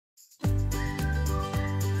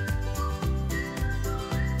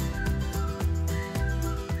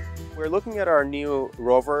We're looking at our new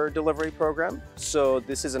Rover delivery program. So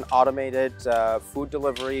this is an automated food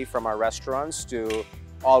delivery from our restaurants to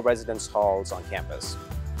all residence halls on campus.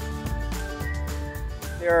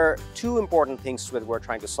 There are two important things that we're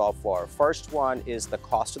trying to solve for. First one is the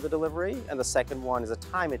cost of the delivery, and the second one is the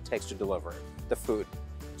time it takes to deliver the food.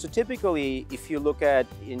 So typically, if you look at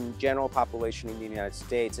in general population in the United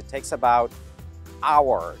States, it takes about an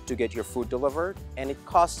hour to get your food delivered, and it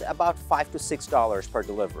costs about $5 to $6 per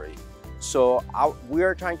delivery. So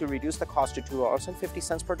we're trying to reduce the cost to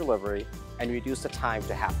 $2.50 per delivery and reduce the time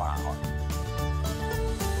to half an hour.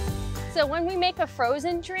 So when we make a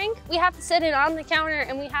frozen drink, we have to sit it on the counter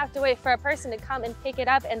and we have to wait for a person to come and pick it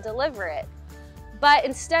up and deliver it. But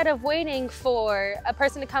instead of waiting for a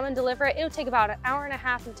person to come and deliver it, it'll take about an hour and a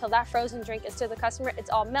half until that frozen drink is to the customer.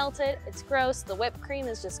 It's all melted, it's gross, the whipped cream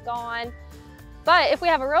is just gone. But if we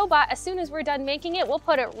have a robot, as soon as we're done making it, we'll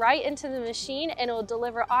put it right into the machine and it will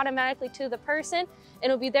deliver automatically to the person and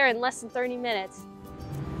it'll be there in less than 30 minutes.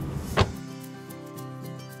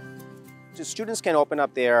 So students can open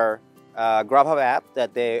up their GrubHub app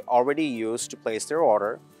that they already use to place their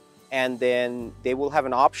order, and then they will have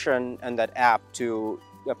an option in that app to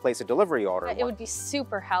place a delivery order. It would be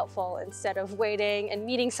super helpful instead of waiting and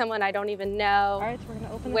meeting someone I don't even know. All right, so we're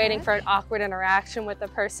gonna open waiting for an awkward interaction with the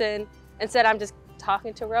person. Instead, I'm just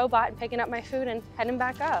talking to a robot and picking up my food and heading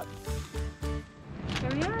back up.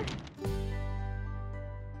 There we are.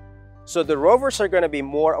 So the rovers are going to be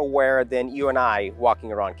more aware than you and I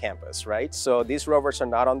walking around campus, right? So these rovers are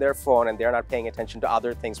not on their phone and they're not paying attention to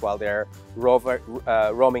other things while they're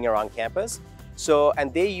roaming around campus. So,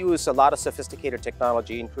 and they use a lot of sophisticated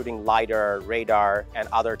technology, including LiDAR, radar, and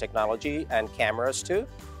other technology, and cameras too.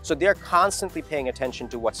 So they're constantly paying attention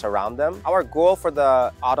to what's around them. Our goal for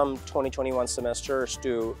the autumn 2021 semester is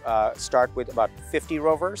to start with about 50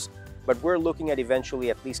 rovers, but we're looking at eventually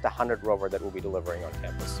at least 100 rover that we'll be delivering on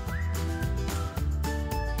campus.